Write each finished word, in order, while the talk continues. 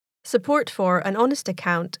Support for An Honest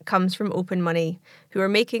Account comes from Open Money, who are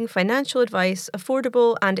making financial advice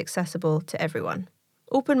affordable and accessible to everyone.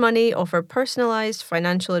 Open Money offer personalised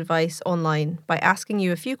financial advice online by asking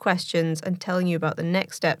you a few questions and telling you about the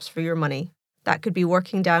next steps for your money. That could be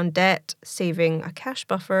working down debt, saving a cash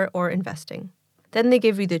buffer, or investing. Then they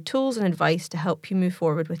give you the tools and advice to help you move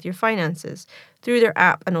forward with your finances through their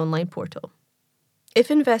app and online portal. If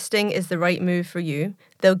investing is the right move for you,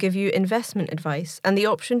 they'll give you investment advice and the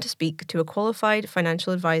option to speak to a qualified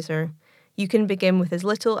financial advisor. You can begin with as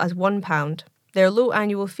little as £1. Their low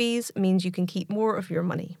annual fees means you can keep more of your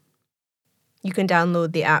money. You can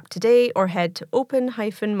download the app today or head to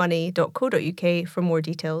open-money.co.uk for more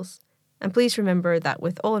details. And please remember that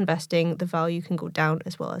with all investing, the value can go down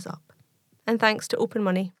as well as up. And thanks to Open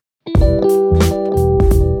Money.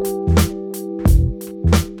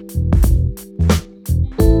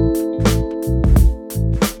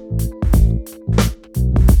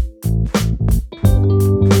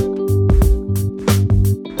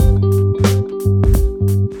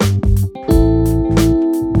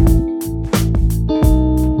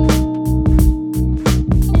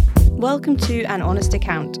 Welcome to An Honest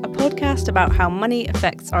Account, a podcast about how money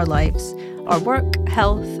affects our lives, our work,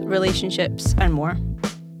 health, relationships, and more.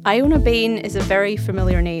 Iona Bain is a very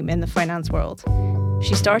familiar name in the finance world.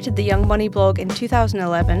 She started the Young Money blog in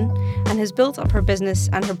 2011 and has built up her business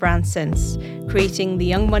and her brand since, creating the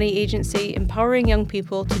Young Money Agency, empowering young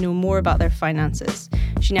people to know more about their finances.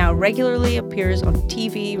 She now regularly appears on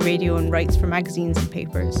TV, radio, and writes for magazines and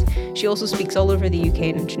papers. She also speaks all over the UK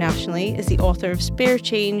and internationally, is the author of Spare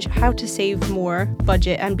Change, How to Save More,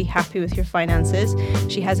 Budget and Be Happy with Your Finances.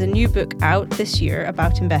 She has a new book out this year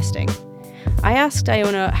about investing. I asked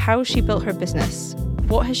Iona how she built her business,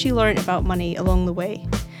 what has she learned about money along the way,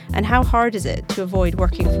 and how hard is it to avoid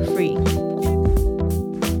working for free?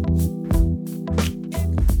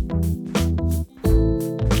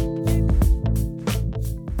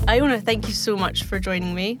 Iona, thank you so much for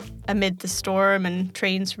joining me amid the storm and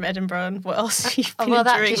trains from Edinburgh and what else you've been well,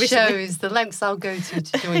 that doing just recently. shows the lengths I'll go to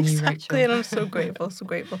join you, Rachel. Exactly, and I'm so grateful.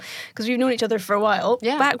 Because we've known each other for a while.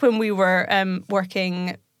 Yeah. Back when we were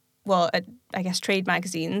working, at, I guess, trade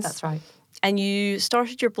magazines. That's right. And you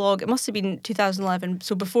started your blog, it must have been 2011,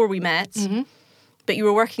 so before we met. Mm-hmm. But you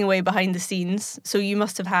were working away behind the scenes, so you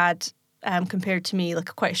must have had, compared to me,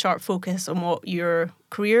 like quite a sharp focus on what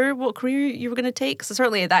career you were going to take. So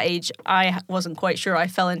certainly at that age, I wasn't quite sure. I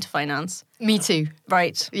fell into finance. Me too.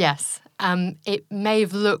 Right. Yes. It may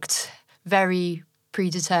have looked very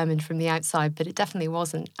predetermined from the outside, but it definitely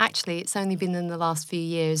wasn't. Actually, it's only been in the last few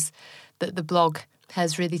years that the blog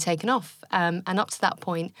has really taken off. And up to that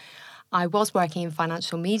point, I was working in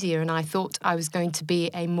financial media and I thought I was going to be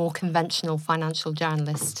a more conventional financial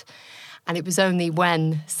journalist. And it was only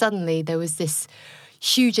when suddenly there was this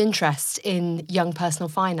huge interest in young personal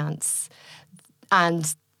finance.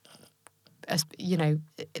 And,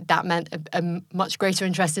 that meant a much greater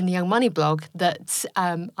interest in the Young Money blog that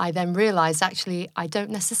I then realised, actually, I don't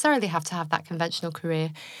necessarily have to have that conventional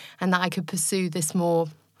career and that I could pursue this more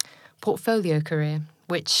portfolio career,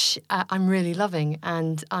 which I'm really loving,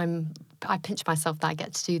 and I pinch myself that I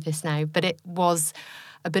get to do this now. But it was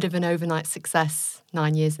a bit of an overnight success,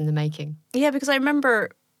 9 years in the making. Yeah, because I remember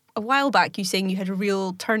a while back you saying you had a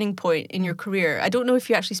real turning point in your career. I don't know if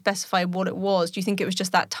you actually specified what it was. Do you think it was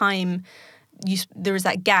just that time there was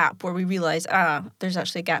that gap where we realised, there's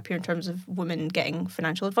actually a gap here in terms of women getting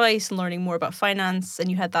financial advice and learning more about finance,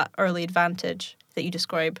 and you had that early advantage that you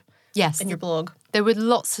describe in your blog? There were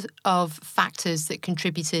lots of factors that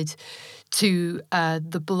contributed to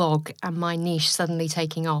the blog and my niche suddenly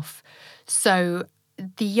taking off. So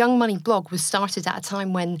the Young Money blog was started at a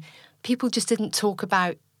time when people just didn't talk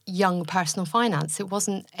about young personal finance. It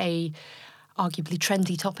wasn't a arguably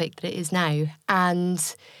trendy topic that it is now.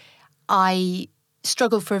 And I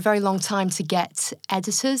struggled for a very long time to get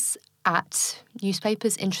editors at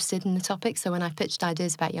newspapers interested in the topic. So when I pitched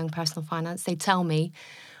ideas about young personal finance, they'd tell me,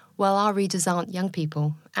 well, our readers aren't young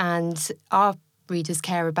people and our readers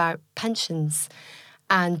care about pensions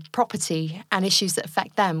and property and issues that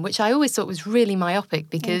affect them, which I always thought was really myopic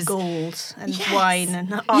because... And gold and wine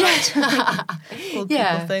and art. Old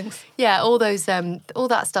people things. Yeah, all those, all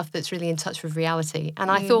that stuff that's really in touch with reality.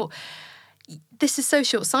 And I thought, this is so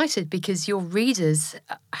short-sighted because your readers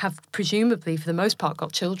have presumably, for the most part,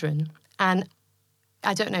 got children. And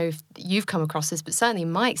I don't know if you've come across this, but certainly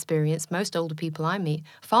in my experience, most older people I meet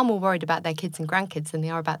are far more worried about their kids and grandkids than they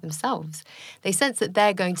are about themselves. They sense that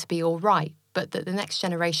they're going to be all right but that the next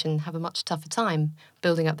generation have a much tougher time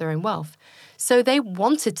building up their own wealth. So they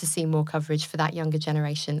wanted to see more coverage for that younger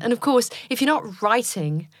generation. And of course, if you're not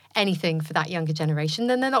writing anything for that younger generation,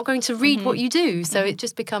 then they're not going to read what you do. So it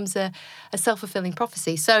just becomes a self-fulfilling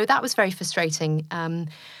prophecy. So that was very frustrating. And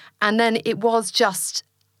then it was just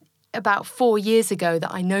about 4 years ago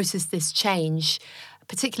that I noticed this change,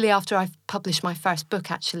 particularly after I published my first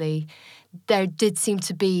book, actually. There did seem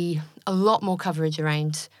to be a lot more coverage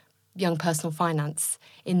around young personal finance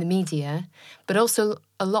in the media, but also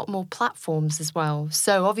a lot more platforms as well.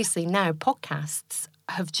 So obviously now podcasts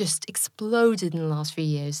have just exploded in the last few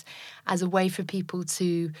years as a way for people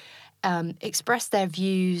to express their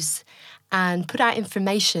views and put out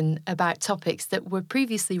information about topics that were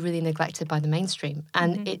previously really neglected by the mainstream.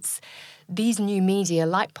 And it's these new media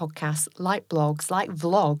like podcasts, like blogs, like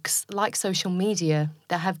vlogs, like social media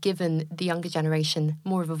that have given the younger generation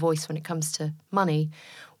more of a voice when it comes to money,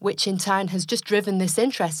 which in turn has just driven this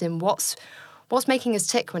interest in what's making us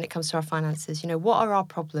tick when it comes to our finances. You know, what are our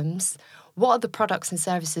problems? What are the products and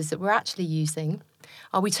services that we're actually using?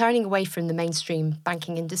 Are we turning away from the mainstream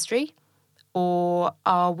banking industry? Or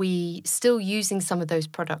are we still using some of those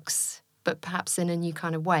products, but perhaps in a new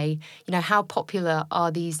kind of way? You know, how popular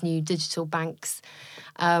are these new digital banks?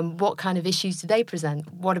 What kind of issues do they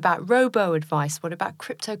present? What about robo-advice? What about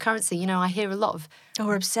cryptocurrency? You know, I hear a lot of... Oh,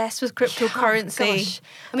 we're obsessed with cryptocurrency. Oh, gosh.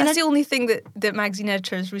 I mean, that's the only thing that magazine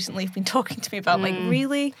editors recently have been talking to me about. Like,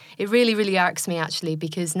 really? It really, really irks me, actually,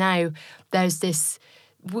 because now there's this...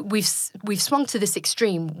 We've swung to this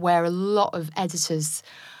extreme where a lot of editors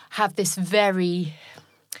have this very,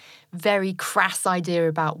 very crass idea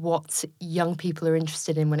about what young people are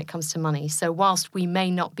interested in when it comes to money. So whilst we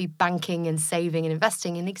may not be banking and saving and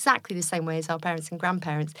investing in exactly the same way as our parents and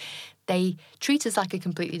grandparents, they treat us like a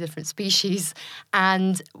completely different species.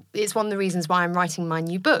 And it's one of the reasons why I'm writing my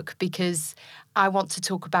new book, because I want to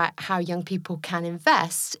talk about how young people can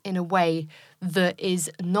invest in a way that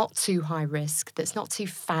is not too high risk, that's not too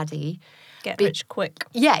faddy. Get rich quick.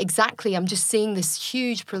 Yeah, exactly. I'm just seeing this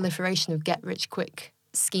huge proliferation of get rich quick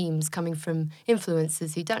schemes coming from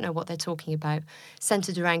influencers who don't know what they're talking about,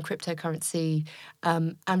 centered around cryptocurrency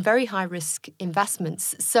and very high risk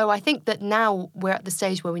investments. So I think that now we're at the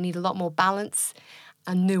stage where we need a lot more balance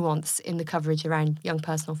and nuance in the coverage around young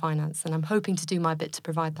personal finance. And I'm hoping to do my bit to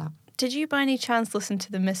provide that. Did you by any chance listen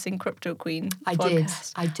to the Missing Crypto Queen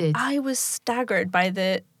podcast? I did. I was staggered by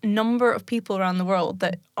the number of people around the world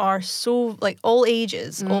that are so, like, all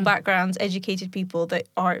ages, all backgrounds, educated people that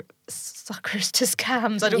are suckers to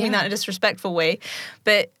scams. I don't mean that in a disrespectful way,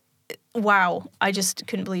 but wow, I just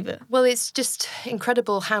couldn't believe it. Well, it's just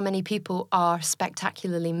incredible how many people are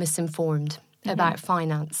spectacularly misinformed about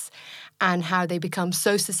finance and how they become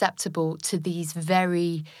so susceptible to these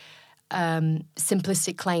very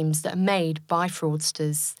simplistic claims that are made by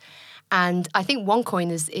fraudsters. And I think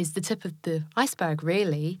OneCoin is the tip of the iceberg,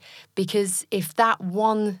 really, because if that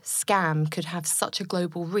one scam could have such a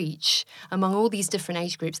global reach among all these different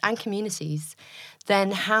age groups and communities,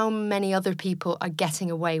 then how many other people are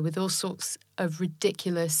getting away with all sorts of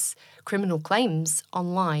ridiculous criminal claims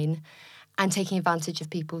online and taking advantage of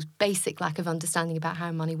people's basic lack of understanding about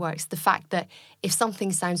how money works? The fact that if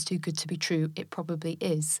something sounds too good to be true, it probably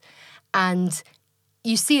is. And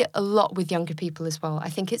you see it a lot with younger people as well. I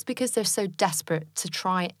think it's because they're so desperate to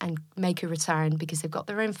try and make a return because they've got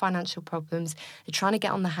their own financial problems. They're trying to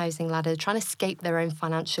get on the housing ladder, they're trying to escape their own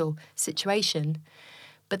financial situation,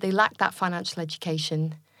 but they lack that financial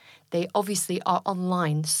education. They obviously are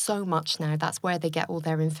online so much now. That's where they get all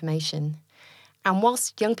their information. And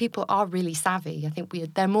whilst young people are really savvy, I think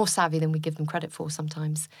they're more savvy than we give them credit for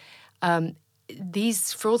sometimes.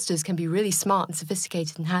 These fraudsters can be really smart and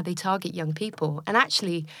sophisticated in how they target young people. And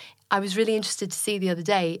actually, I was really interested to see the other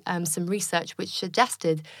day some research which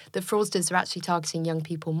suggested that fraudsters are actually targeting young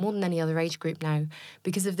people more than any other age group now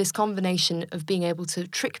because of this combination of being able to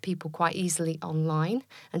trick people quite easily online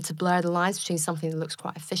and to blur the lines between something that looks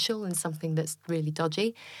quite official and something that's really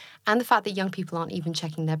dodgy. And the fact that young people aren't even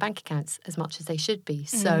checking their bank accounts as much as they should be.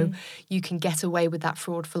 So you can get away with that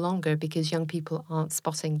fraud for longer because young people aren't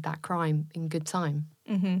spotting that crime in good time.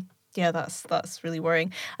 Yeah, that's really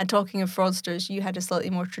worrying. And talking of fraudsters, you had a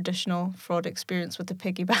slightly more traditional fraud experience with the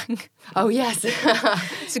piggy bank. Oh, yes.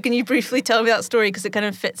 So can you briefly tell me that story? Because it kind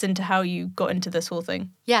of fits into how you got into this whole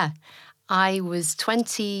thing. Yeah. I was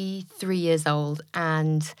 23 years old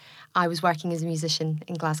and I was working as a musician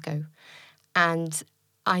in Glasgow. And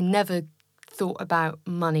I never thought about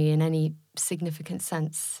money in any significant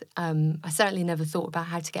sense. I certainly never thought about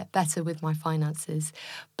how to get better with my finances.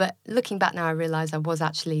 But looking back now, I realise I was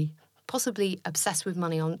actually possibly obsessed with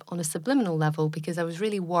money on a subliminal level, because I was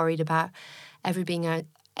really worried about ever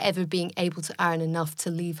being able to earn enough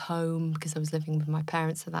to leave home, because I was living with my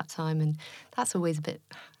parents at that time. And that's always a bit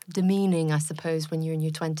demeaning, I suppose, when you're in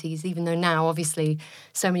your 20s, even though now, obviously,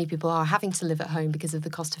 so many people are having to live at home because of the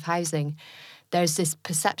cost of housing. There's this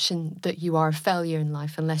perception that you are a failure in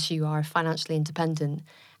life unless you are financially independent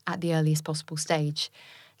at the earliest possible stage.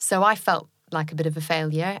 So I felt like a bit of a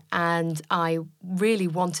failure, and I really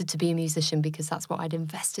wanted to be a musician because that's what I'd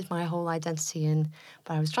invested my whole identity in.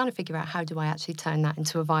 But I was trying to figure out, how do I actually turn that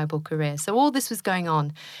into a viable career? So all this was going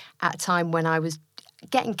on at a time when I was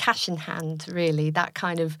getting cash in hand, really. That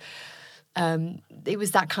kind of it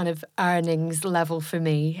was that kind of earnings level for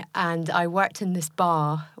me. And I worked in this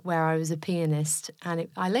bar where I was a pianist, and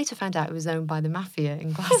I later found out it was owned by the mafia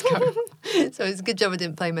in Glasgow. So it's a good job I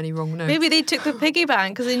didn't play many wrong notes. Maybe they took the piggy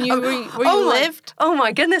bank because they knew where you lived. Oh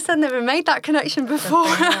my goodness, I'd never made that connection before.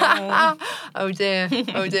 Oh dear.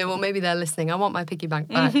 Well, maybe they're listening. I want my piggy bank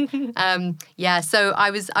back. So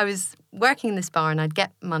I was working in this bar, and I'd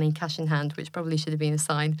get money cash in hand, which probably should have been a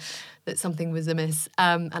sign that something was amiss.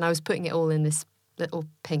 And I was putting it all in this little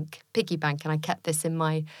pink piggy bank, and I kept this in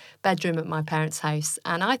my bedroom at my parents' house.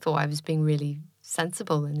 And I thought I was being really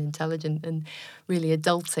sensible and intelligent and really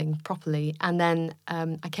adulting properly. And then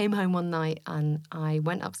I came home one night, and I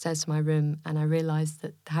went upstairs to my room, and I realised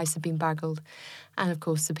that the house had been burgled. And of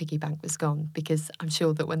course the piggy bank was gone, because I'm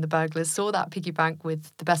sure that when the burglars saw that piggy bank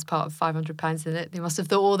with the best part of £500 in it, they must have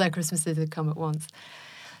thought all their Christmases had come at once.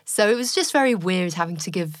 So it was just very weird having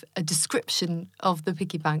to give a description of the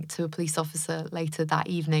piggy bank to a police officer later that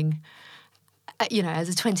evening, as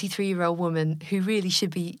a 23-year-old woman who really should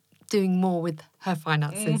be doing more with her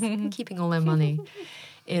finances and keeping all her money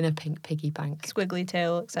in a pink piggy bank. Squiggly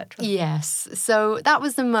tail, etc. Yes. So that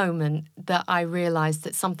was the moment that I realised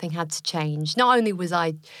that something had to change. Not only was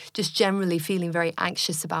I just generally feeling very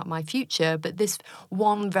anxious about my future, but this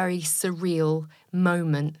one very surreal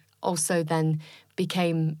moment also then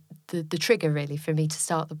became the trigger, really, for me to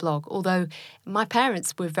start the blog. Although my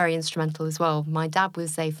parents were very instrumental as well. My dad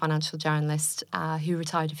was a financial journalist who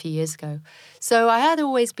retired a few years ago. So I had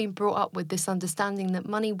always been brought up with this understanding that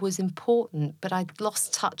money was important, but I'd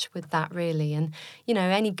lost touch with that, really. And,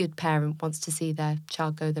 any good parent wants to see their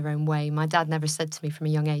child go their own way. My dad never said to me from a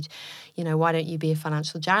young age, why don't you be a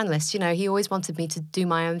financial journalist? He always wanted me to do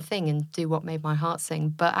my own thing and do what made my heart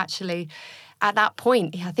sing. But actually, at that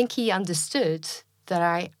point, I think he understood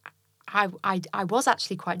that I was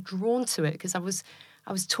actually quite drawn to it, because I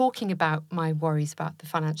was talking about my worries about the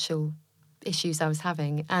financial issues I was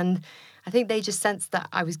having. And I think they just sensed that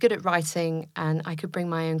I was good at writing and I could bring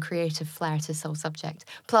my own creative flair to this whole subject.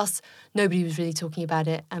 Plus, nobody was really talking about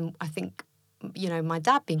it. And I think, my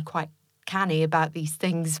dad being quite canny about these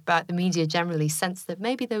things, about the media generally, sensed that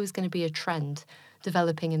maybe there was going to be a trend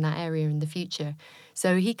developing in that area in the future.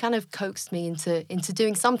 So he kind of coaxed me into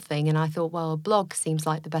doing something, and I thought, well, a blog seems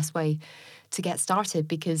like the best way to get started,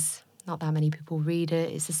 because not that many people read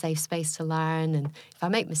it. It's a safe space to learn, and if I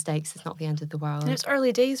make mistakes, it's not the end of the world. And it's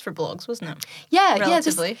early days for blogs, wasn't it? Yeah,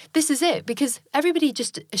 relatively. This is it, because everybody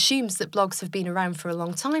just assumes that blogs have been around for a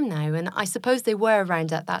long time now, and I suppose they were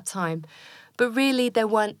around at that time, but really there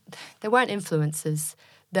weren't influencers,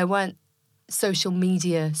 there weren't social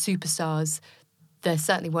media superstars. There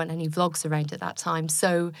certainly weren't any vlogs around at that time.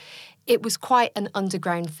 So it was quite an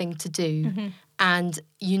underground thing to do. Mm-hmm. And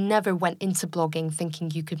you never went into blogging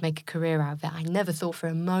thinking you could make a career out of it. I never thought for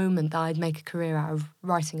a moment that I'd make a career out of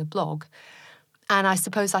writing a blog. And I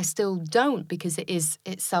suppose I still don't, because it is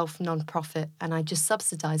itself non-profit, and I just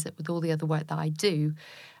subsidise it with all the other work that I do,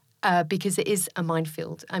 because it is a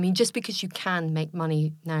minefield. I mean, just because you can make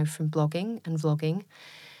money now from blogging and vlogging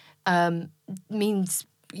means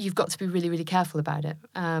you've got to be really, really careful about it.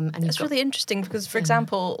 And it's really interesting because, for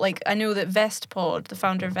example, I know that VestPod, the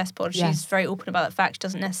founder of VestPod, she's very open about the fact she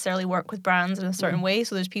doesn't necessarily work with brands in a certain way.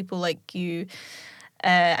 So there's people like you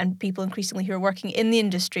and people increasingly who are working in the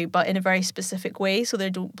industry, but in a very specific way, so they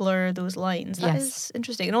don't blur those lines. That is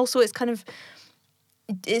interesting. And also it's kind of,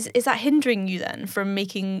 is that hindering you then from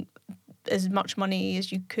making as much money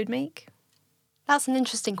as you could make? That's an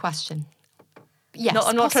interesting question. Yes,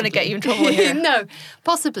 I'm not trying to get you in trouble here. No,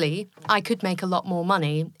 possibly I could make a lot more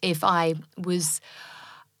money if I was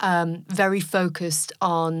very focused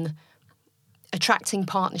on attracting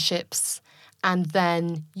partnerships and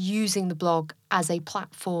then using the blog as a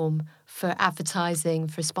platform for advertising,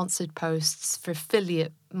 for sponsored posts, for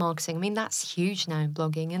affiliate marketing. I mean, that's huge now in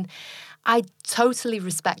blogging. And I totally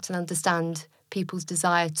respect and understand people's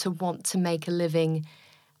desire to want to make a living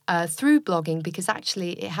through blogging, because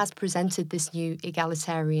actually it has presented this new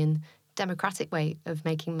egalitarian democratic way of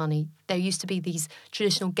making money. There used to be these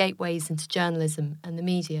traditional gateways into journalism and the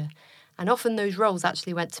media. And often those roles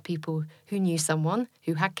actually went to people who knew someone,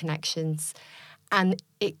 who had connections, and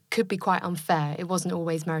it could be quite unfair. It wasn't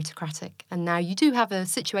always meritocratic. And now you do have a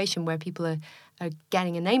situation where people are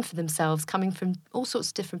getting a name for themselves, coming from all sorts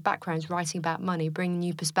of different backgrounds, writing about money, bringing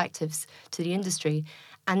new perspectives to the industry,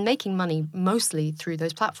 and making money mostly through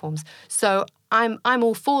those platforms. So I'm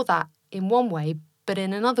all for that in one way, but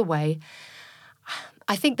in another way,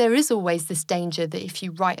 I think there is always this danger that if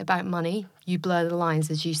you write about money, you blur the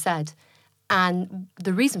lines, as you said. And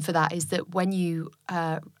the reason for that is that when you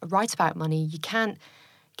write about money, you can't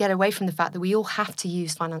get away from the fact that we all have to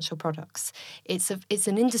use financial products. It's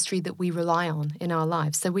an industry that we rely on in our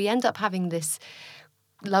lives. So we end up having this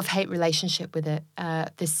love-hate relationship with it,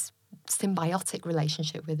 this symbiotic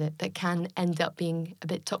relationship with it that can end up being a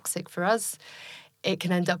bit toxic for us. It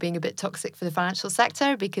can end up being a bit toxic for the financial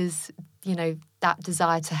sector because, you know, that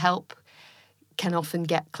desire to help can often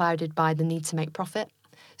get clouded by the need to make profit.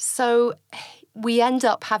 So we end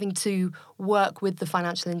up having to work with the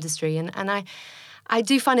financial industry. And I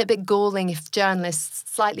do find it a bit galling if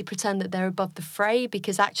journalists slightly pretend that they're above the fray,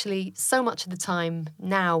 because actually so much of the time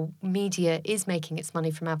now media is making its money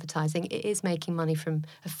from advertising. It is making money from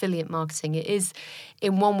affiliate marketing. It is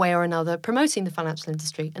in one way or another promoting the financial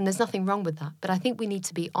industry. And there's nothing wrong with that. But I think we need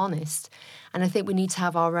to be honest. And I think we need to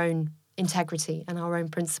have our own integrity and our own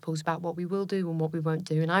principles about what we will do and what we won't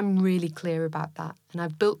do. And I'm really clear about that. And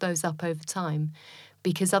I've built those up over time,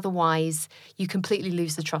 because otherwise you completely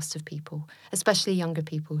lose the trust of people, especially younger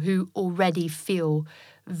people who already feel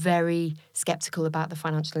very skeptical about the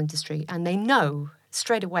financial industry. And they know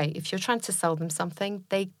straight away, if you're trying to sell them something,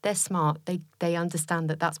 they're smart. They understand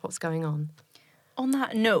that that's what's going on. On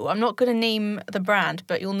that note, I'm not going to name the brand,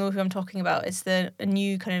 but you'll know who I'm talking about. It's a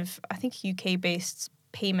new kind of, I think, UK-based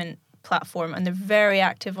payment platform, and they're very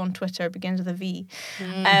active on Twitter, begins with a V.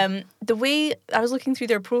 The way I was looking through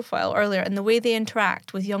their profile earlier, and the way they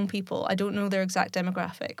interact with young people, I don't know their exact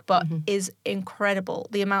demographic, but is incredible.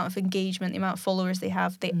 The amount of engagement, the amount of followers they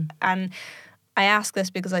have. And I ask this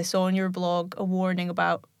because I saw on your blog a warning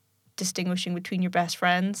about distinguishing between your best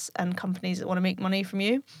friends and companies that want to make money from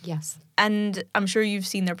you. Yes. And I'm sure you've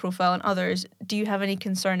seen their profile and others. Do you have any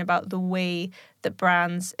concern about the way that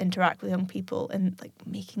brands interact with young people and like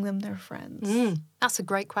making them their friends? That's a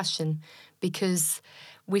great question, because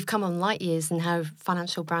we've come on light years in how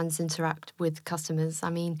financial brands interact with customers. I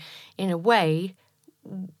mean, in a way,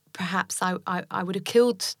 perhaps I would have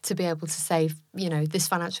killed to be able to say, you know, this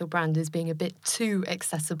financial brand is being a bit too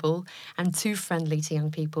accessible and too friendly to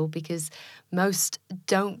young people, because most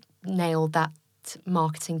don't nail that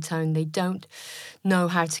marketing tone. They don't know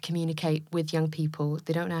how to communicate with young people.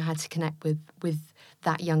 They don't know how to connect with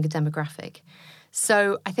that younger demographic.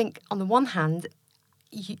 So I think on the one hand,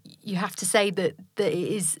 you have to say that it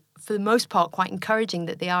is, for the most part, quite encouraging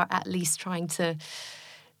that they are at least trying to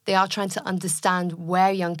understand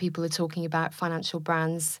where young people are talking about financial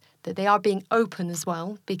brands, that they are being open as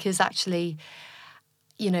well, because actually,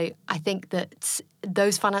 you know, I think that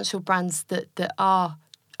those financial brands that are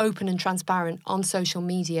open and transparent on social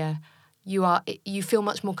media, you feel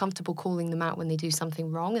much more comfortable calling them out when they do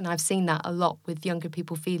something wrong. And I've seen that a lot with younger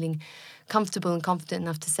people feeling comfortable and confident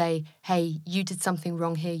enough to say, hey, you did something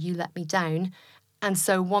wrong here, you let me down. And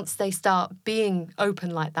so once they start being open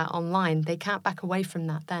like that online, they can't back away from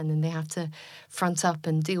that then, and they have to front up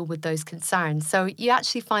and deal with those concerns. So you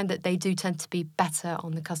actually find that they do tend to be better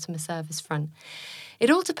on the customer service front. It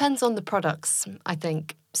all depends on the products, I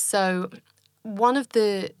think. So one of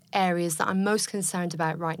the areas that I'm most concerned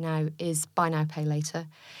about right now is buy now, pay later,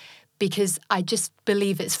 because I just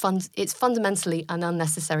believe it's fundamentally an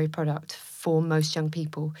unnecessary product for most young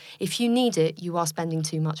people. If you need it, you are spending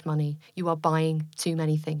too much money. You are buying too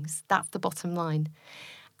many things. That's the bottom line.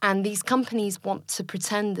 And these companies want to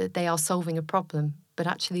pretend that they are solving a problem, but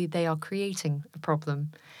actually they are creating a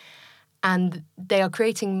problem. And they are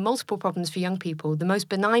creating multiple problems for young people, the most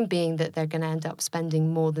benign being that they're going to end up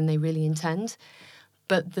spending more than they really intend.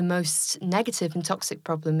 But the most negative and toxic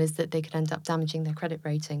problem is that they could end up damaging their credit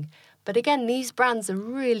rating. But again, these brands are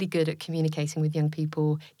really good at communicating with young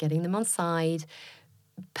people, getting them on side,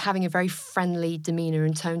 having a very friendly demeanour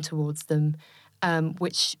and tone towards them,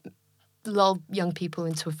 which lull young people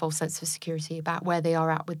into a false sense of security about where they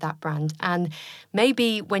are at with that brand. And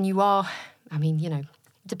maybe when you are, I mean, you know,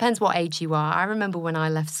 it depends what age you are. I remember when I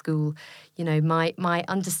left school, you know, my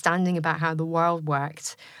understanding about how the world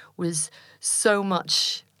worked was so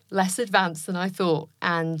much less advanced than I thought.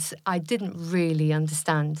 And I didn't really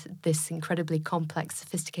understand this incredibly complex,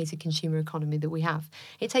 sophisticated consumer economy that we have.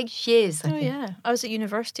 It takes years, I think. Yeah. I was at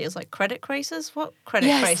university. It was like credit crisis. What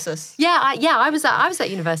credit crisis? Yeah, I was at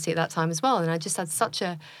university at that time as well, and I just had such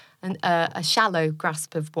a shallow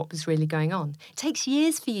grasp of what was really going on. It takes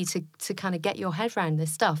years for you to kind of get your head around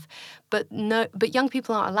this stuff, but young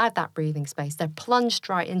people aren't allowed that breathing space. They're plunged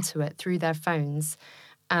right into it through their phones,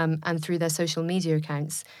 and through their social media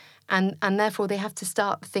accounts, and therefore they have to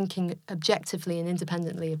start thinking objectively and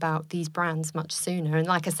independently about these brands much sooner. And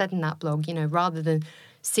like I said in that blog, rather than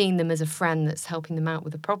seeing them as a friend that's helping them out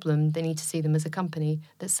with a problem, they need to see them as a company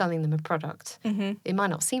that's selling them a product. Mm-hmm. It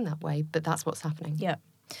might not seem that way, but that's what's happening. Yeah.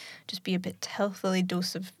 Just be a bit healthy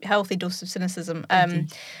dose of cynicism.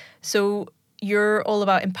 So you're all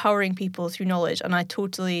about empowering people through knowledge, and I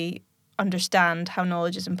totally understand how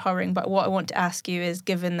knowledge is empowering. But what I want to ask you is,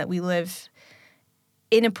 given that we live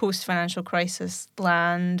in a post-financial crisis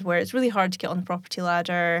land where it's really hard to get on the property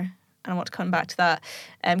ladder, and I want to come back to that,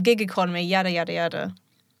 gig economy, yada, yada, yada,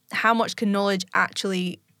 how much can knowledge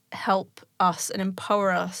actually help us and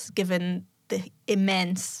empower us given the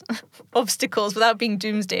immense obstacles, without being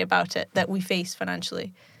doomsday about it, that we face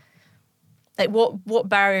financially? Like, what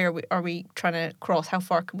barrier are we trying to cross? How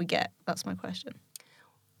far can we get? That's my question.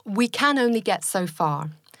 We can only get so far,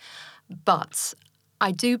 but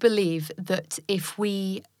I do believe that if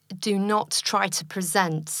we do not try to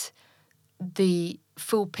present the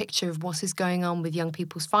full picture of what is going on with young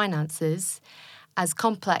people's finances, as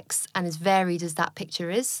complex and as varied as that picture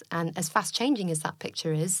is, and as fast-changing as that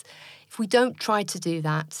picture is, if we don't try to do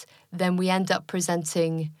that, then we end up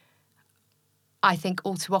presenting, I think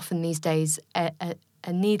all too often these days, a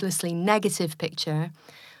needlessly negative picture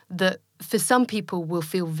that for some people will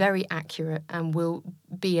feel very accurate and will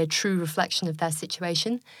be a true reflection of their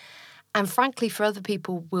situation. And frankly, for other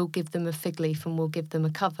people, will give them a fig leaf and will give them a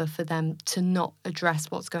cover for them to not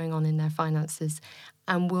address what's going on in their finances,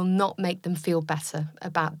 and will not make them feel better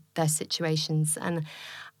about their situations. And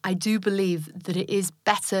I do believe that it is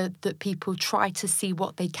better that people try to see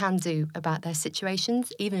what they can do about their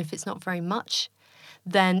situations, even if it's not very much,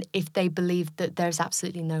 than if they believe that there's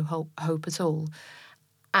absolutely no hope at all.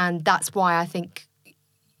 And that's why I think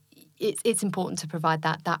it's important to provide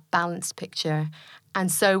that balanced picture. And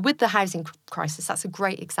so with the housing crisis, that's a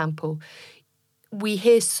great example. We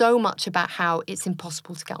hear so much about how it's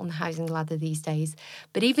impossible to get on the housing ladder these days.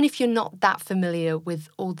 But even if you're not that familiar with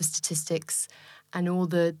all the statistics and all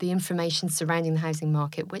the information surrounding the housing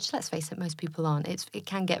market, which, let's face it, most people aren't, it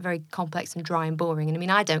can get very complex and dry and boring. And I mean,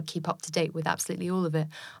 I don't keep up to date with absolutely all of it.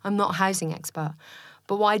 I'm not a housing expert.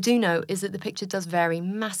 But what I do know is that the picture does vary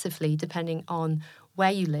massively depending on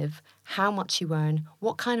where you live, how much you earn,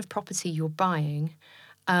 what kind of property you're buying,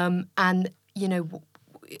 and,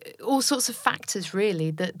 all sorts of factors really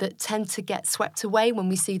that tend to get swept away when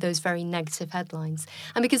we see those very negative headlines.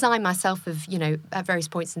 And because I myself have, at various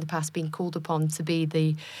points in the past been called upon to be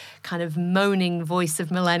the kind of moaning voice of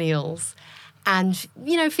millennials, and,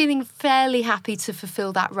 feeling fairly happy to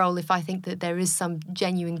fulfill that role if I think that there is some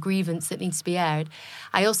genuine grievance that needs to be aired.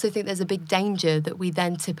 I also think there's a big danger that we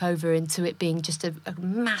then tip over into it being just a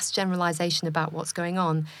mass generalisation about what's going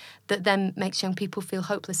on that then makes young people feel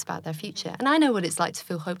hopeless about their future. And I know what it's like to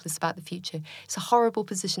feel hopeless about the future. It's a horrible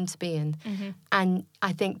position to be in. Mm-hmm. And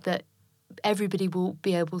I think that everybody will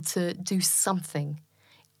be able to do something.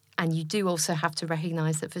 And you do also have to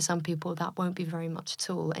recognise that for some people that won't be very much at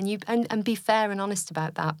all. And be fair and honest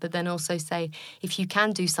about that, but then also say, if you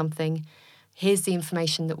can do something, here's the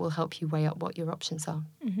information that will help you weigh up what your options are.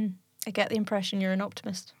 Mm-hmm. I get the impression you're an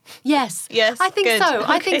optimist. Yes. Yes. I think good. so.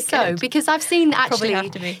 Okay, I think so. good. Because I've seen actually. Probably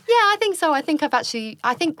have to be. Yeah, I think so. I think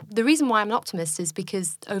the reason why I'm an optimist is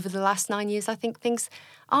because over the last 9 years, I think things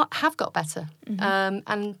have got better. Mm-hmm.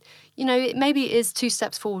 And, maybe it is 2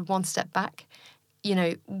 steps forward, 1 step back.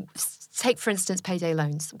 Take, for instance, payday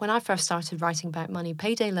loans. When I first started writing about money,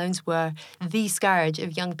 payday loans were the scourge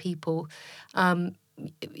of young people.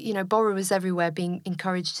 Borrowers everywhere being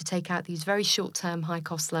encouraged to take out these very short-term,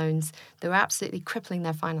 high-cost loans that were absolutely crippling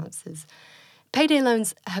their finances. Payday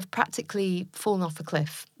loans have practically fallen off a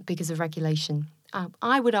cliff because of regulation.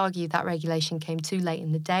 I would argue that regulation came too late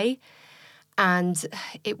in the day, and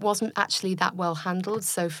it wasn't actually that well handled.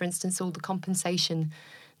 So, for instance, all the compensation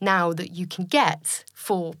now that you can get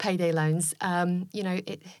for payday loans,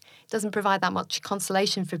 it doesn't provide that much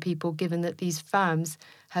consolation for people, given that these firms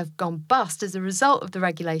have gone bust as a result of the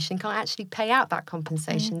regulation, can't actually pay out that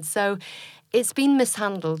compensation. Mm. So it's been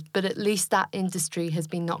mishandled, but at least that industry has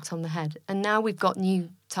been knocked on the head. And now we've got new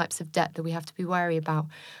types of debt that we have to be wary about.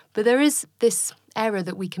 But there is this error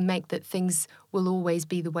that we can make that things will always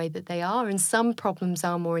be the way that they are, and some problems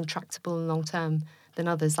are more intractable and long-term than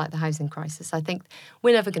others, like the housing crisis. I think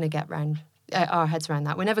we're never going to get our heads around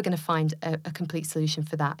that. We're never going to find a complete solution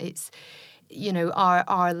for that. It's,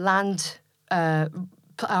 our land, our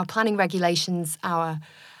planning regulations, our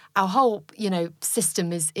whole,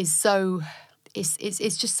 system is so...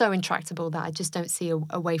 It's just so intractable that I just don't see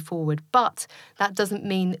a way forward. But that doesn't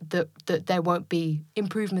mean that there won't be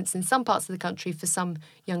improvements in some parts of the country for some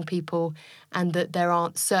young people, and that there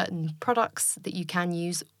aren't certain products that you can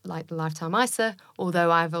use, like the Lifetime ISA, although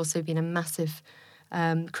I've also been a massive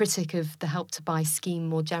critic of the Help to Buy scheme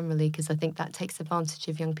more generally, because I think that takes advantage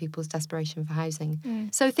of young people's desperation for housing.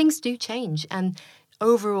 So things do change, and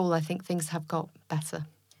overall I think things have got better.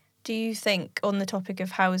 Do you think, on the topic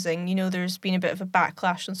of housing, there's been a bit of a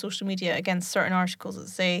backlash on social media against certain articles that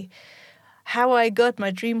say, how I got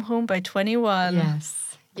my dream home by 21.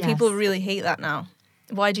 Yes. People really hate that now.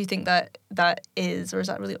 Why do you think that is? Or is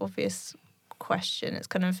that a really obvious question? It's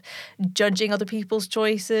kind of judging other people's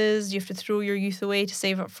choices. You have to throw your youth away to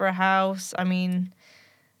save up for a house. I mean,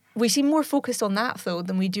 we seem more focused on that, though,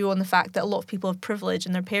 than we do on the fact that a lot of people have privilege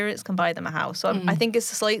and their parents can buy them a house. So I think it's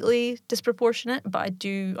slightly disproportionate, but I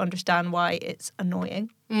do understand why it's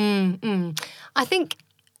annoying. I think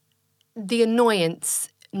the annoyance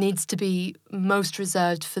needs to be most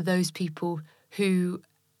reserved for those people who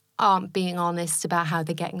aren't being honest about how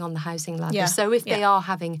they're getting on the housing ladder. Yeah. So if they are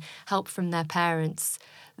having help from their parents,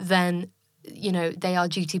 then, they are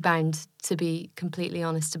duty bound to be completely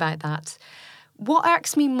honest about that. What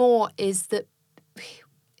irks me more is that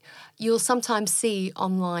you'll sometimes see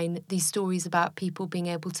online these stories about people being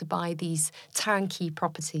able to buy these turnkey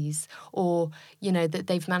properties, or, that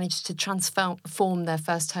they've managed to transform their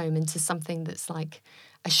first home into something that's like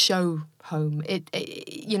a show home.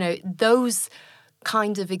 Those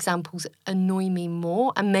kind of examples annoy me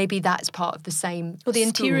more, and maybe that's part of the same the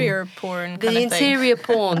interior porn kind of thing. The interior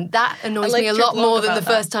porn, that annoys me a lot more than the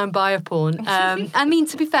first-time buyer porn. I mean,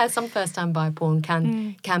 to be fair, some first-time buyer porn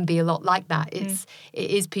can be a lot like that. It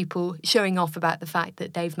is people showing off about the fact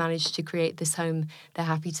that they've managed to create this home. They're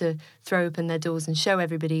happy to throw open their doors and show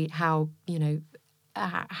everybody how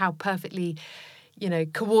perfectly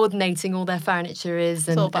coordinating all their furniture is.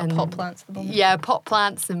 It's all about pot plants at the moment. Yeah, pot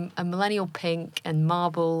plants and millennial pink and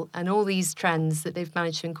marble and all these trends that they've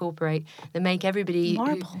managed to incorporate that make everybody...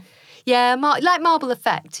 Marble? Like marble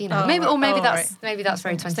effect, maybe that's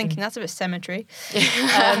very 20. I was thinking that's a bit symmetry.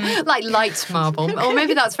 Like light marble, or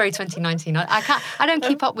maybe that's very 2019. I don't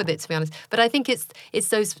keep up with it, to be honest. But I think it's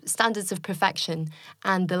those standards of perfection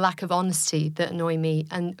and the lack of honesty that annoy me.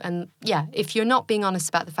 And if you're not being honest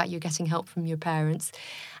about the fact you're getting help from your parents,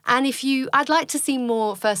 and I'd like to see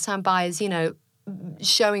more first-time buyers,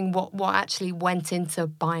 showing what actually went into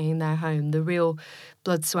buying their home, the real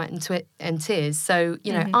blood, sweat and tears. So,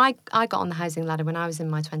 I got on the housing ladder when I was in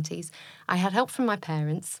my 20s. I had help from my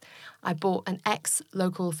parents. I bought an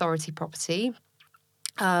ex-local authority property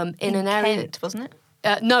in an area... Kent, wasn't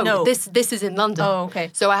it? No, this is in London. Oh, okay.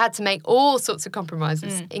 So I had to make all sorts of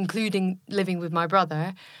compromises, including living with my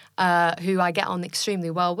brother, who I get on extremely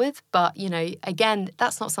well with. But, again,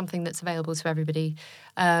 that's not something that's available to everybody.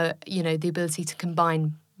 The ability to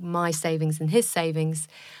combine my savings and his savings.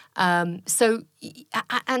 And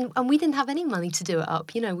we didn't have any money to do it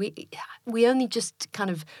up. We only just kind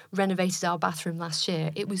of renovated our bathroom last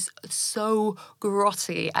year. It was so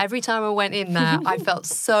grotty. Every time I went in there, I felt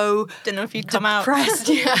so didn't know if you'd come out.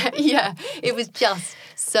 Yeah. It was just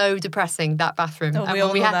so depressing, that bathroom. Oh, and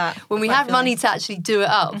when we had money to actually do it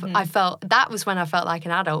up, that was when I felt like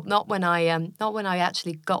an adult. Not when I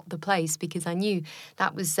actually got the place, because I knew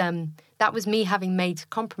that was me having made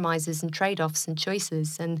compromises and trade-offs and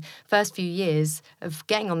choices. And first few years of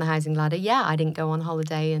getting on the housing ladder, I didn't go on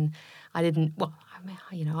holiday, and I didn't. Well,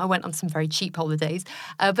 I went on some very cheap holidays,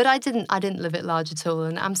 but I didn't live it large at all,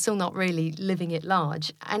 and I'm still not really living it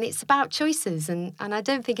large. And it's about choices, and I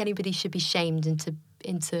don't think anybody should be shamed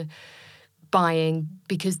into buying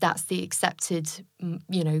because that's the accepted,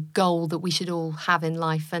 goal that we should all have in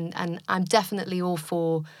life. And I'm definitely all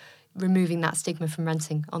for removing that stigma from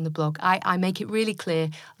renting on the blog. I make it really clear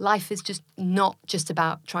life is just not just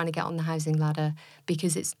about trying to get on the housing ladder,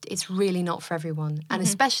 because it's really not for everyone. And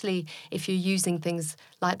especially if you're using things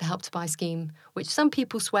like the Help to Buy scheme, which some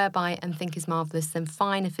people swear by and think is marvellous, then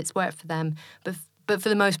fine if it's worked for them. But for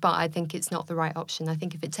the most part, I think it's not the right option. I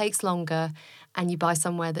think if it takes longer and you buy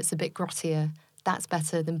somewhere that's a bit grottier, that's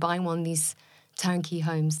better than buying one of these turnkey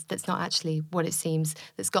homes that's not actually what it seems,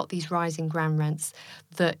 that's got these rising ground rents,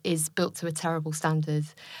 that is built to a terrible standard.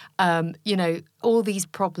 All these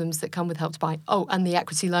problems that come with Help to Buy. Oh, and the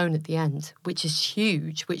equity loan at the end, which is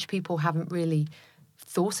huge, which people haven't really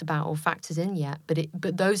thought about or factored in yet.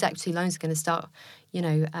 But those equity loans are going to start,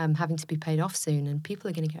 having to be paid off soon, and people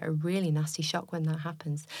are going to get a really nasty shock when that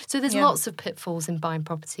happens. So there's lots of pitfalls in buying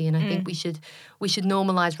property, and I think we should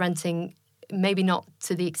normalise renting. Maybe not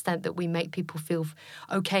to the extent that we make people feel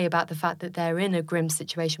okay about the fact that they're in a grim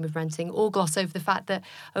situation with renting, or gloss over the fact that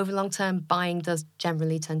over long term buying does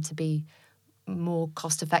generally tend to be more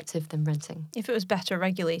cost effective than renting. If it was better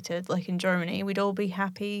regulated, like in Germany, we'd all be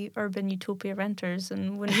happy urban utopia renters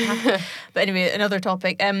and wouldn't have. But anyway, another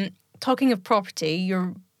topic. Talking of property,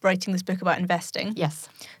 you're writing this book about investing. Yes.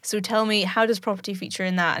 So tell me, how does property feature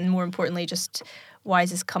in that? And more importantly, just why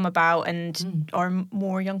has this come about, and are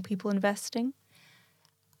more young people investing?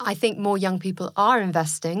 I think more young people are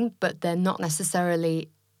investing, but they're not necessarily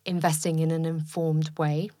investing in an informed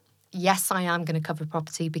way. Yes, I am going to cover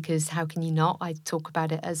property because how can you not? I talk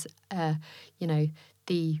about it as,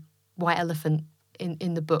 the white elephant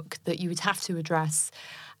in the book that you would have to address.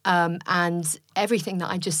 And everything that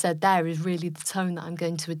I just said there is really the tone that I'm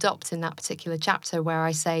going to adopt in that particular chapter, where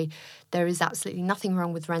I say there is absolutely nothing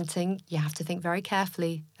wrong with renting. You have to think very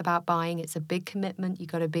carefully about buying. It's a big commitment. You've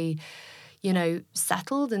got to be,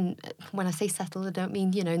 settled. And when I say settled, I don't mean,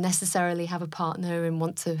 necessarily have a partner and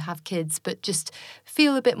want to have kids, but just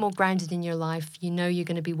feel a bit more grounded in your life. You're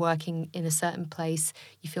going to be working in a certain place.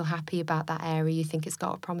 You feel happy about that area. You think it's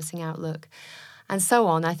got a promising outlook, and so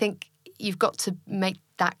on. I think you've got to make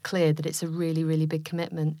that clear that it's a really, really big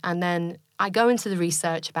commitment. And then I go into the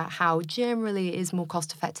research about how generally it is more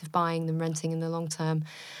cost-effective buying than renting in the long term,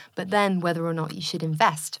 but then whether or not you should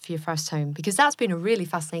invest for your first home, because that's been a really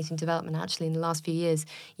fascinating development actually in the last few years.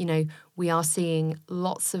 We are seeing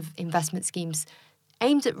lots of investment schemes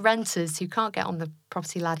aimed at renters who can't get on the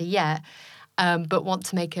property ladder yet, but want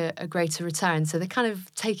to make a greater return. So they're kind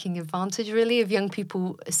of taking advantage, really, of young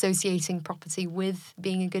people associating property with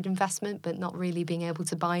being a good investment, but not really being able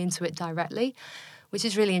to buy into it directly, which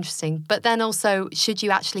is really interesting. But then also, should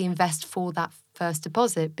you actually invest for that first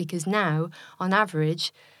deposit? Because now, on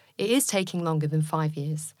average, it is taking longer than 5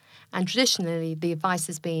 years. And traditionally, the advice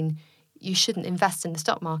has been, you shouldn't invest in the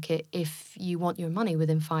stock market if you want your money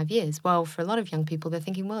within 5 years. Well, for a lot of young people, they're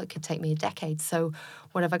thinking, well, it could take me a decade, so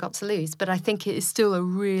what have I got to lose? But I think it is still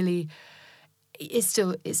it's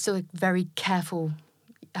still a very careful,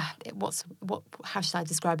 how should I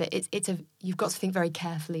describe it? You've got to think very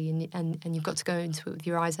carefully, and you've got to go into it with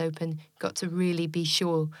your eyes open. You've got to really be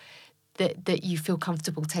sure that you feel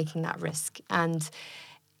comfortable taking that risk. And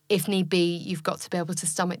if need be, you've got to be able to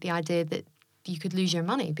stomach the idea that you could lose your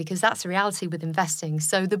money, because that's the reality with investing.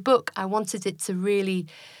 So the book, I wanted it to really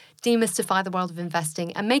demystify the world of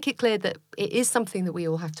investing and make it clear that it is something that we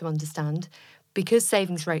all have to understand, because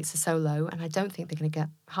savings rates are so low, and I don't think they're going to get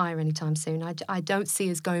higher anytime soon. I don't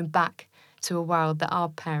see us going back to a world that our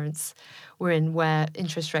parents were in, where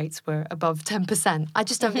interest rates were above 10%. I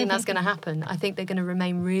just don't think that's going to happen. I think they're going to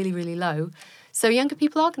remain really, really low. So younger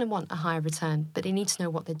people are going to want a higher return, but they need to know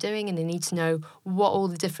what they're doing, and they need to know what all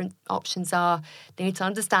the different options are. They need to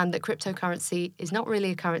understand that cryptocurrency is not really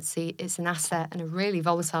a currency, it's an asset, and a really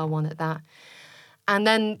volatile one at that. And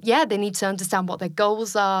then, they need to understand what their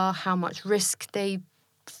goals are, how much risk they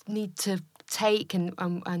need to take,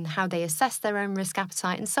 and how they assess their own risk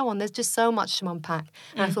appetite, and so on. There's just so much to unpack.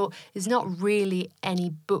 And I thought there's not really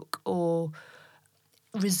any book or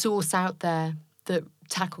resource out there that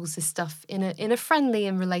tackles this stuff in a friendly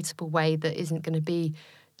and relatable way that isn't going to be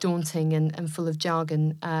daunting and full of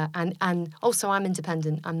jargon. And also, I'm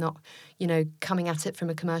independent. I'm not, coming at it from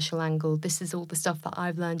a commercial angle. This is all the stuff that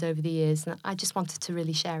I've learned over the years, and I just wanted to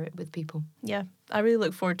really share it with people. Yeah, I really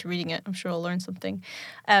look forward to reading it. I'm sure I'll learn something.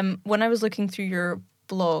 When I was looking through your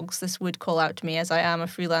blogs, this would call out to me, as I am a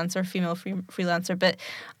freelancer, female freelancer, but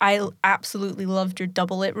I absolutely loved your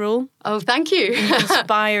double it rule. Oh, thank you. It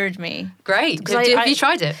inspired me. Great. Have you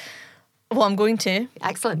tried it? Well, I'm going to.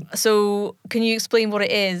 Excellent. So can you explain what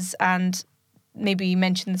it is, and maybe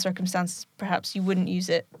mention the circumstances perhaps you wouldn't use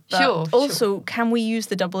it? But sure. Also, can we use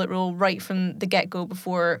the double it rule right from the get-go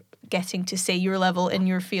before getting to, say, your level in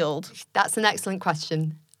your field? That's an excellent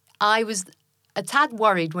question. I was a tad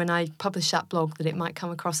worried when I published that blog that it might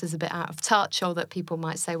come across as a bit out of touch, or that people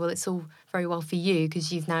might say, well, it's all very well for you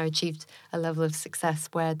because you've now achieved a level of success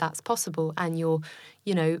where that's possible, and you're,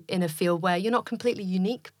 you know, in a field where you're not completely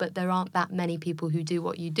unique, but there aren't that many people who do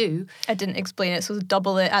what you do. I didn't explain it, so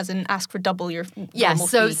double it, as in ask for double your normal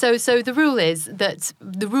fee. So the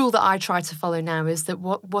rule that I try to follow now is that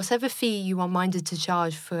whatever fee you are minded to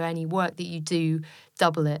charge for any work that you do,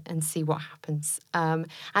 double it and see what happens. And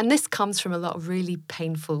this comes from a lot of really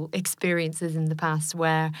painful experiences in the past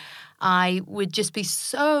where I would just be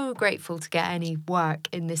so grateful to get any work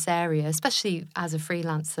in this area, especially as a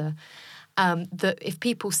freelancer, that if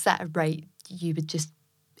people set a rate, you would just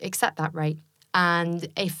accept that rate. And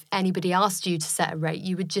if anybody asked you to set a rate,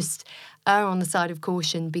 you would just err on the side of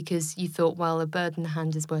caution because you thought, well, a bird in the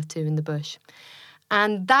hand is worth two in the bush.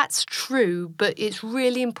 And that's true, but it's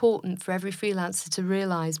really important for every freelancer to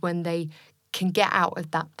realise when they can get out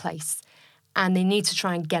of that place. And they need to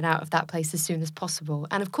try and get out of that place as soon as possible.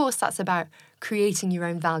 And of course, that's about creating your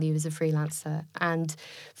own value as a freelancer and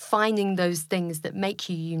finding those things that make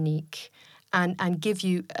you unique and give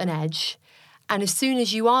you an edge. And as soon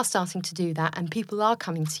as you are starting to do that and people are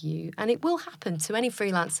coming to you, and it will happen to any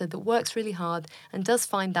freelancer that works really hard and does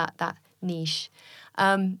find that niche,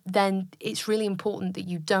 then it's really important that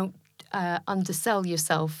you don't undersell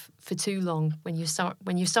yourself for too long when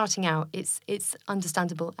you're starting out. It's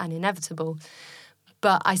understandable and inevitable,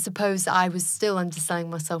 but I suppose I was still underselling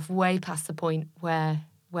myself way past the point where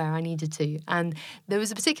I needed to. And there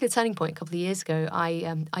was a particular turning point a couple of years ago.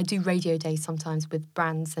 I do radio days sometimes with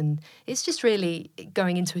brands, and it's just really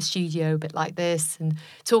going into a studio a bit like this and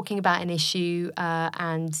talking about an issue,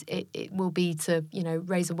 and it will be to, you know,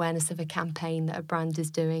 raise awareness of a campaign that a brand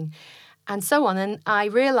is doing and so on. And I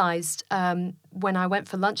realised when I went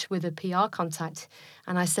for lunch with a PR contact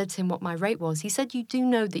and I said to him what my rate was, he said, you do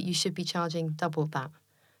know that you should be charging double that.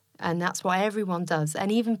 And that's what everyone does.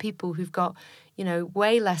 And even people who've got, you know,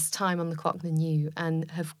 way less time on the clock than you and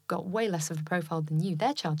have got way less of a profile than you,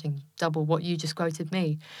 they're charging double what you just quoted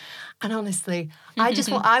me. And honestly,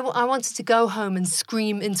 I wanted to go home and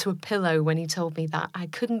scream into a pillow when he told me that. I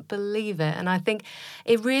couldn't believe it. And I think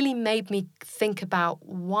it really made me think about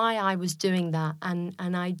why I was doing that. And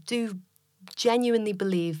I do genuinely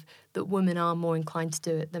believe that women are more inclined to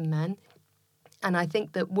do it than men. And I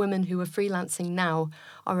think that women who are freelancing now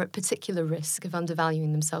are at particular risk of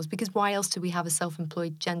undervaluing themselves, because why else do we have a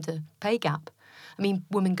self-employed gender pay gap? I mean,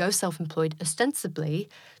 women go self-employed ostensibly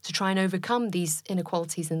to try and overcome these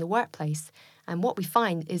inequalities in the workplace. And what we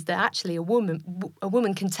find is that actually a woman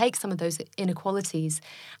can take some of those inequalities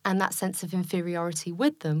and that sense of inferiority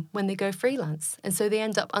with them when they go freelance. And so they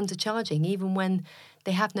end up undercharging even when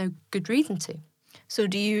they have no good reason to. So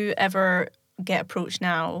do you ever get approached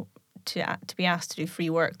now to be asked to do free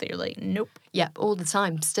work that you're like, nope? Yep, all the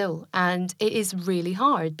time still. And it is really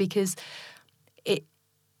hard because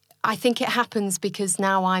I think it happens because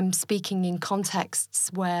now I'm speaking in contexts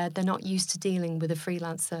where they're not used to dealing with a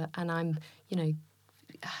freelancer, and I'm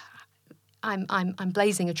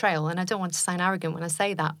blazing a trail. And I don't want to sound arrogant when I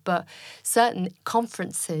say that, but certain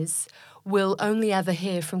conferences will only ever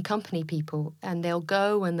hear from company people, and they'll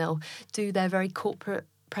go and they'll do their very corporate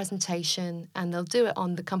presentation and they'll do it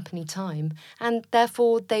on the company time, and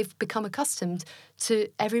therefore they've become accustomed to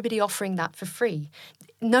everybody offering that for free,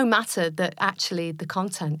 no matter that actually the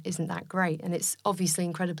content isn't that great and it's obviously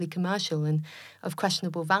incredibly commercial and of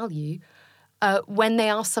questionable value. When they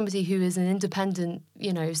ask somebody who is an independent,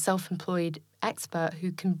 you know, self-employed expert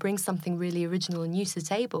who can bring something really original and new to the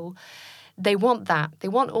table, they want that. They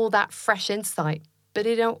want all that fresh insight, but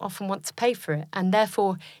they don't often want to pay for it. And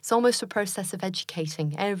therefore, it's almost a process of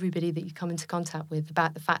educating everybody that you come into contact with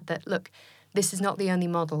about the fact that, look, this is not the only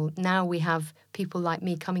model. Now we have people like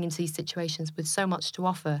me coming into these situations with so much to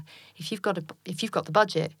offer. If you've got the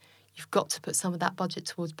budget, you've got to put some of that budget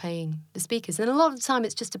towards paying the speakers. And a lot of the time,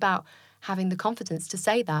 it's just about having the confidence to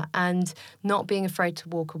say that and not being afraid to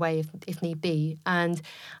walk away if need be. And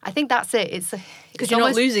I think that's it. It's because you're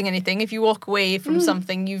not losing anything. If you walk away from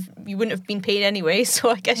something, you wouldn't have been paid anyway.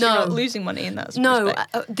 So I guess you're not losing money in that respect. No,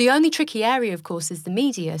 the only tricky area, of course, is the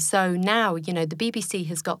media. So now, you know, the BBC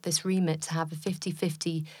has got this remit to have a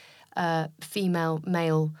 50-50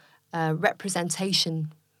 female-male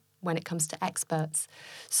representation when it comes to experts.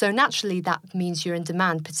 So naturally, that means you're in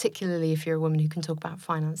demand, particularly if you're a woman who can talk about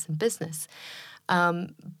finance and business.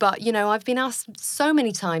 But, you know, I've been asked so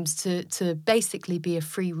many times to basically be a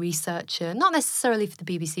free researcher, not necessarily for the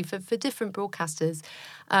BBC, for different broadcasters,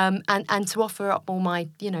 and to offer up all my,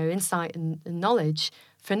 you know, insight and knowledge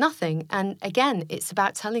for nothing. And again, it's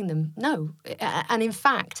about telling them no. And in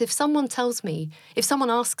fact, if someone asks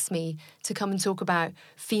me to come and talk about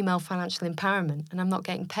female financial empowerment and I'm not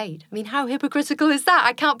getting paid, I mean, how hypocritical is that?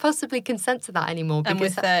 I can't possibly consent to that anymore. And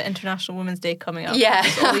with International Women's Day coming up, yeah,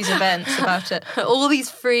 there's all these events about it. All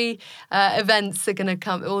these free events are going to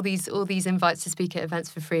come. All these invites to speak at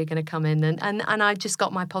events for free are going to come in. And I've just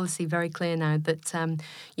got my policy very clear now that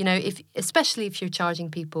especially if you're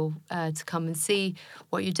charging people to come and see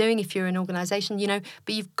what you're doing, if you're an organisation,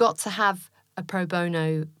 but you've got to have a pro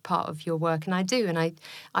bono part of your work, and I do. And I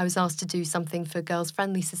was asked to do something for Girls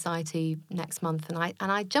Friendly Society next month, and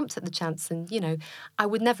I jumped at the chance, and I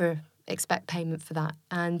would never expect payment for that.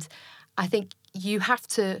 And I think you have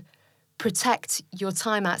to protect your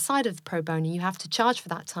time outside of pro bono. You have to charge for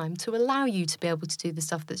that time to allow you to be able to do the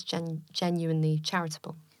stuff that's genuinely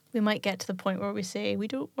charitable. We might get to the point where we say we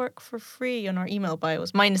don't work for free on our email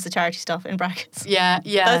bios, minus the charity stuff in brackets. Yeah.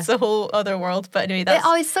 That's a whole other world. But anyway,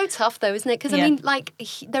 it's so tough though, isn't it? Because I mean,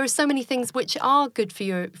 there are so many things which are good for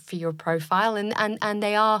your profile, and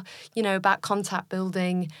they are about contact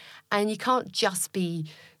building, and you can't just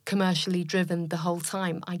be commercially driven the whole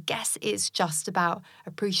time. I guess it's just about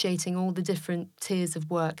appreciating all the different tiers of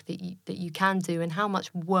work that you can do, and how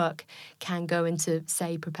much work can go into,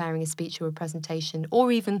 say, preparing a speech or a presentation,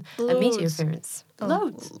 or even a media appearance.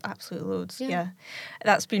 Loads. Absolute loads, yeah.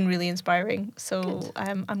 That's been really inspiring. So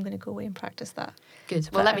I'm going to go away and practice that. Good.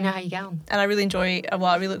 Well, let me know how you get on. And I really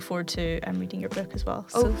I really look forward to reading your book as well.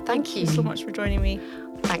 So thank you so much for joining me.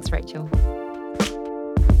 Thanks, Rachel.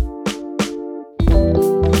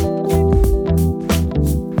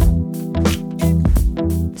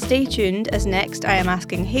 Stay tuned, as next I am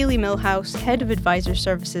asking Hayley Millhouse, Head of Advisor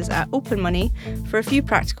Services at Open Money, for a few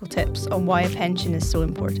practical tips on why a pension is so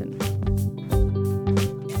important.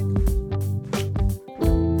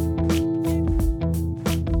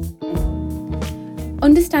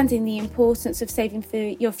 Understanding the importance of saving for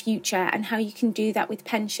your future and how you can do that with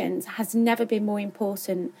pensions has never been more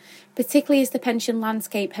important, particularly as the pension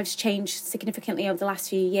landscape has changed significantly over the last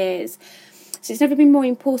few years. So it's never been more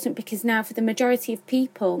important, because now for the majority of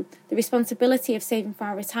people, the responsibility of saving for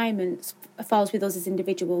our retirement falls with us as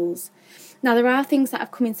individuals. Now, there are things that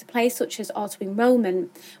have come into place, such as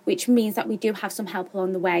auto-enrolment, which means that we do have some help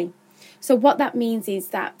along the way. So what that means is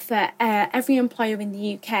that for every employer in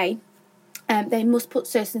the UK, they must put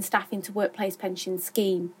certain staff into workplace pension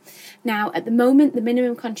scheme. Now, at the moment, the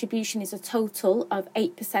minimum contribution is a total of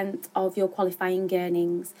 8% of your qualifying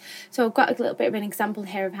earnings. So I've got a little bit of an example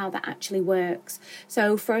here of how that actually works.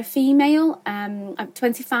 So for a female, earning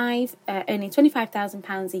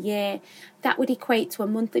 £25,000 a year, that would equate to a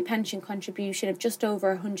monthly pension contribution of just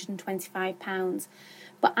over £125.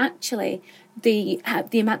 But actually, the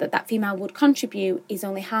amount that female would contribute is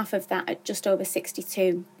only half of that, at just over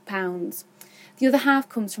 £62. The other half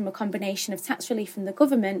comes from a combination of tax relief from the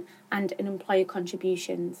government and an employer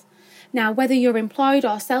contributions. Now, whether you're employed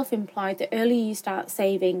or self-employed, the earlier you start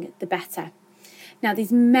saving, the better. Now,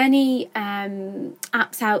 there's many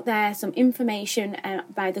apps out there, some information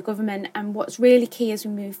by the government, and what's really key as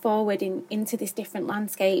we move forward into this different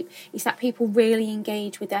landscape is that people really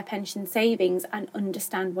engage with their pension savings and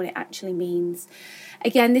understand what it actually means.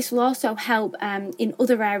 Again, this will also help in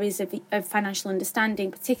other areas of financial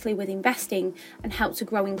understanding, particularly with investing, and help to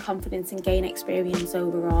grow in confidence and gain experience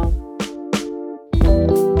overall.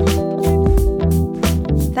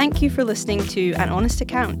 Thank you for listening to An Honest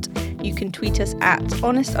Account. You can tweet us at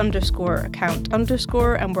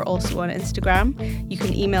honest_account_, and we're also on Instagram. You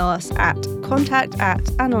can email us at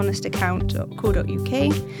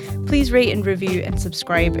contact@anhonestaccount.co.uk. Please rate and review and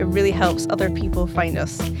subscribe. It really helps other people find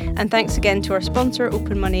us. And thanks again to our sponsor,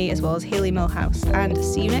 Open Money, as well as Hayley Millhouse. And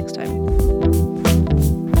see you next time.